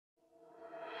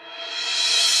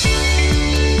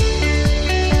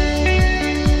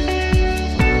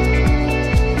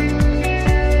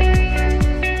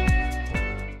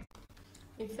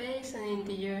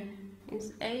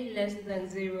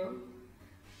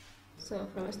So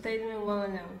from statement 1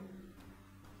 alone,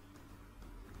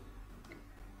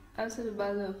 absolute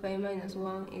value of a minus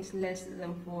 1 is less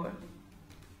than 4.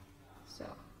 So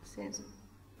since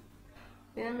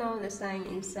we don't know the sign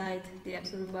inside the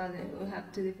absolute value, we have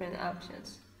two different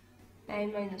options. A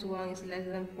minus 1 is less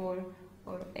than 4,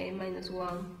 or a minus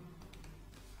 1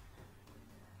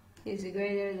 is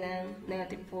greater than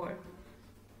negative 4.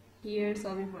 Here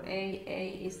solving for a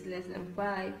is less than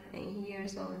 5, and here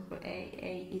solving for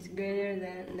a is greater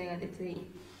than negative 3.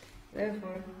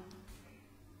 Therefore,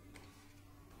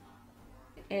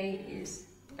 a is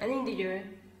an integer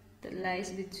that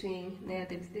lies between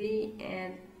negative 3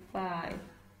 and 5.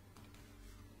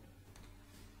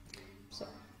 So,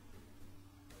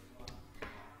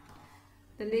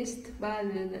 the least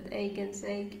value that a can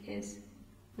take is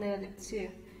negative 2,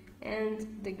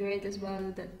 and the greatest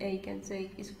value that a can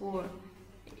take is 4.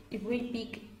 If we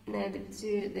pick negative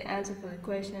 2, the answer for the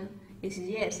question is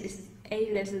yes. Is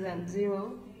a less than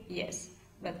 0? Yes.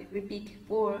 But if we pick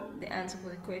 4, the answer for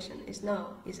the question is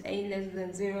no. Is a less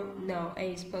than 0? No,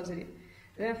 a is positive.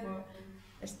 Therefore,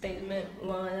 statement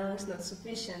 1 alone is not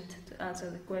sufficient to answer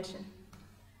the question.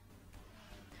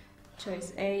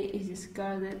 Choice A is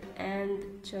discarded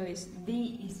and choice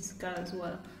D is discarded as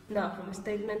well. Now, from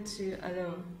statement 2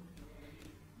 alone,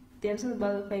 the absolute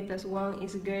value of a plus 1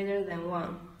 is greater than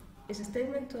 1. Is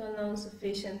statement 2 alone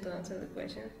sufficient to answer the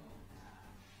question?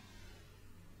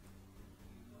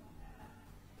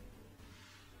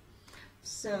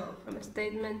 So, from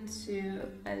statement 2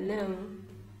 alone,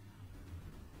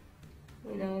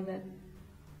 we know that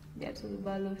the absolute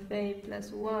value of a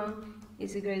plus 1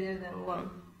 is greater than 1.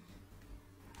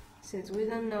 Since we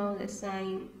don't know the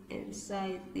sign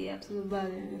inside the absolute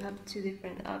value, we have two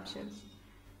different options.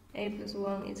 A plus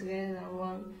 1 is greater than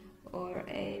 1, or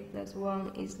a plus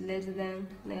 1 is less than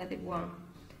negative 1.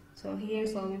 So here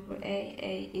solving for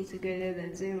a is greater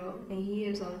than 0, and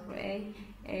here solving for a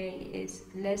is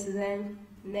less than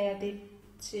negative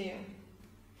 2.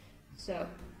 So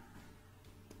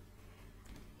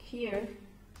here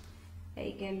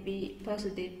a can be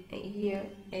positive, and here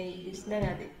a is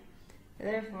negative.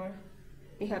 Therefore,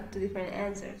 we have two different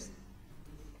answers.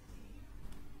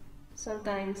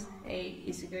 Sometimes a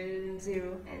is greater than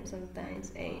 0, and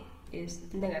sometimes a is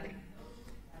negative.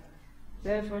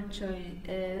 Therefore,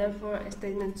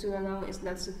 statement 2 alone is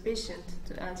not sufficient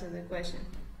to answer the question.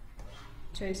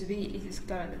 Choice B is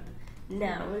discarded.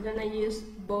 Now, we're gonna use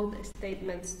both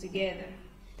statements together.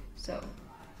 So,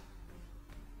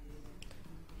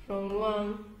 from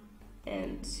 1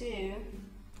 and 2,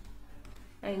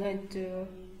 I'm going to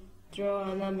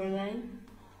draw a number line.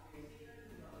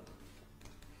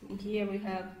 Here we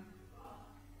have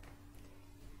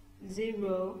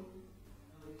 0,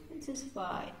 this is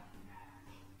 5.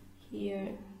 Here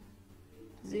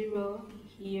 0,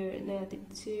 here negative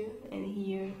 2, and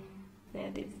here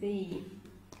negative 3.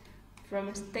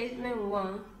 From statement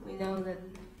 1, we know that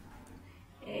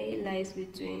a lies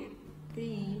between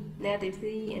negative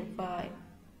 3 and 5.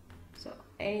 So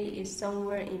a is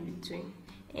somewhere in between.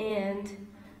 And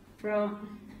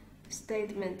from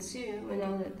statement 2, we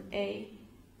know that a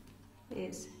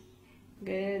is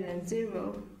greater than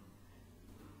 0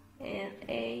 and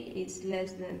a is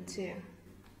less than 2.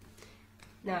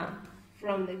 Now,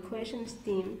 from the question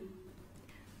scheme,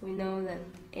 we know that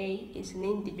a is an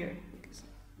integer, because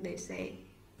they say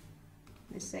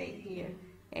here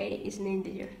a is an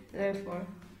integer. Therefore,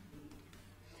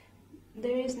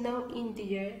 there is no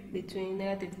integer between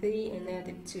negative 3 and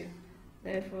negative 2.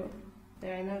 Therefore,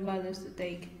 there are no values to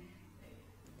take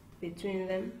between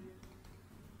them.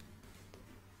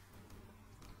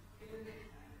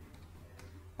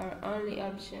 Our only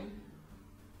option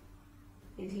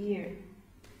is here.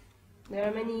 There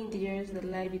are many integers that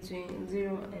lie between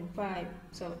 0 and 5,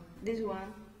 so this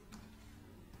one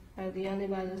are the only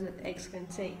values that x can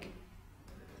take.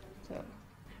 So,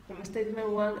 from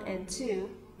statement 1 and 2,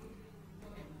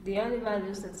 the only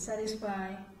values that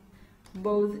satisfy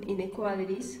both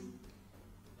inequalities,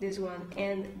 this one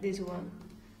and this one,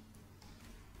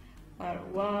 are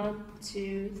 1,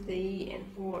 2, 3, and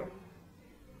 4.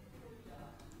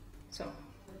 So,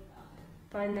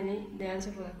 finally, the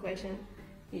answer for the question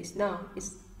is no.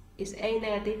 Is a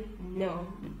negative? No.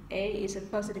 A is a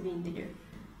positive integer.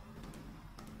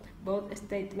 Both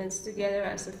statements together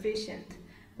are sufficient,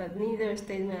 but neither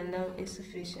statement alone is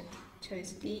sufficient.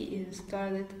 Choice D is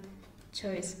discarded.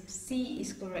 Choice C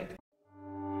is correct.